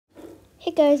Hey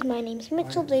guys, my name's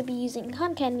Mitchell. Today I'll be using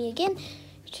Khan Academy again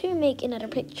to make another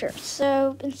picture.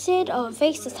 So instead of a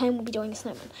face, this time we'll be doing a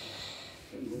snowman.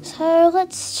 So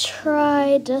let's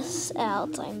try this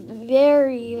out. I'm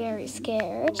very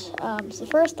scared. So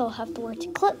first I'll have the word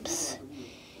eclipse,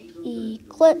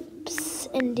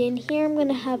 and then here I'm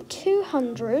gonna have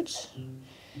 200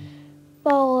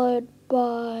 followed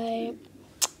by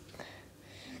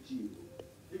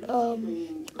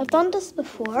I've done this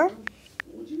before.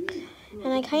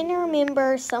 And I kind of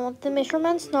remember some of the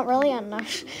measurements, not really, I don't know,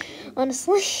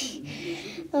 honestly.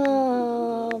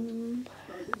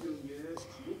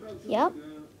 Yep,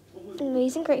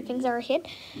 amazing, great things are ahead.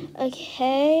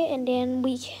 Okay, and then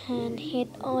we can head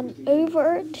on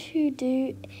over to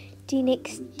do the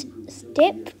next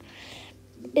step,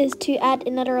 is to add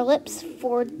another ellipse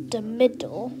for the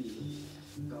middle.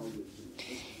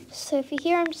 So if you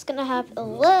hear, I'm just going to have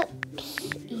ellipse.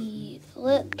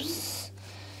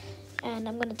 And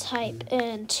I'm going to type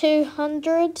in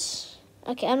 200.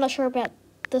 Okay, I'm not sure about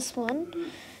this one.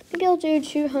 Maybe I'll do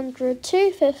 200,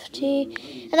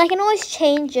 250. And I can always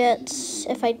change it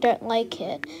if I don't like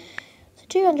it. So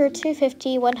 200,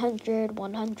 250, 100,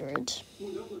 100.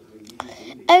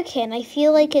 Okay, and I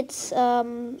feel like the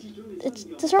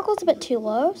circle's a bit too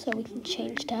low, so we can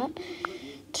change that.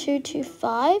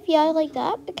 225. Yeah, I like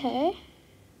that. Okay.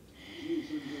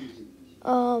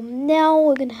 Now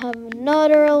we're gonna have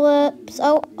another ellipse.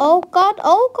 Oh god.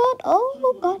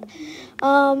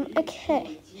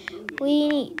 Okay. We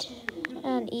need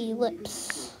an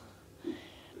ellipse.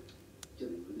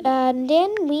 And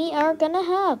then we are gonna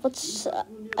have,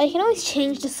 I can always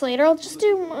change this later. I'll just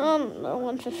do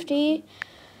 150.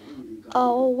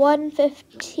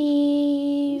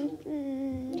 150.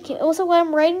 Okay, also while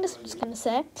I'm writing this, I'm just gonna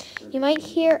say, you might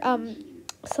hear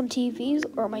some TVs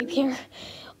or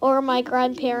my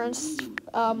grandparents,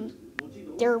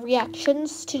 their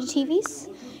reactions to the TVs.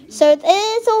 So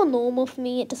it's all normal for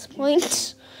me at this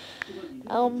point.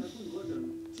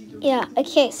 Yeah,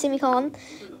 okay, semicolon.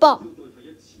 But,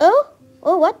 oh,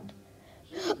 what?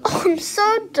 Oh, I'm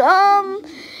so dumb.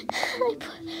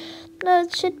 No,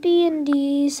 it should be in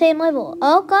the same level.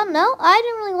 Oh, God, no, I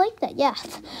didn't really like that, yeah.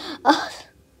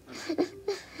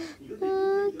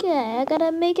 Okay, I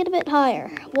gotta make it a bit higher.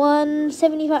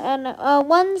 175,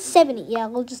 170. Yeah,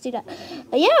 we'll just do that.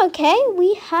 Yeah, okay,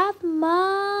 we have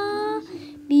my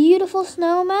beautiful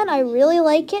snowman. I really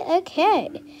like it. Okay,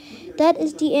 that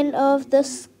is the end of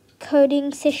this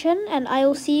coding session, and I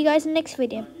will see you guys in the next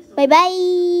video.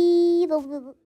 Bye-bye.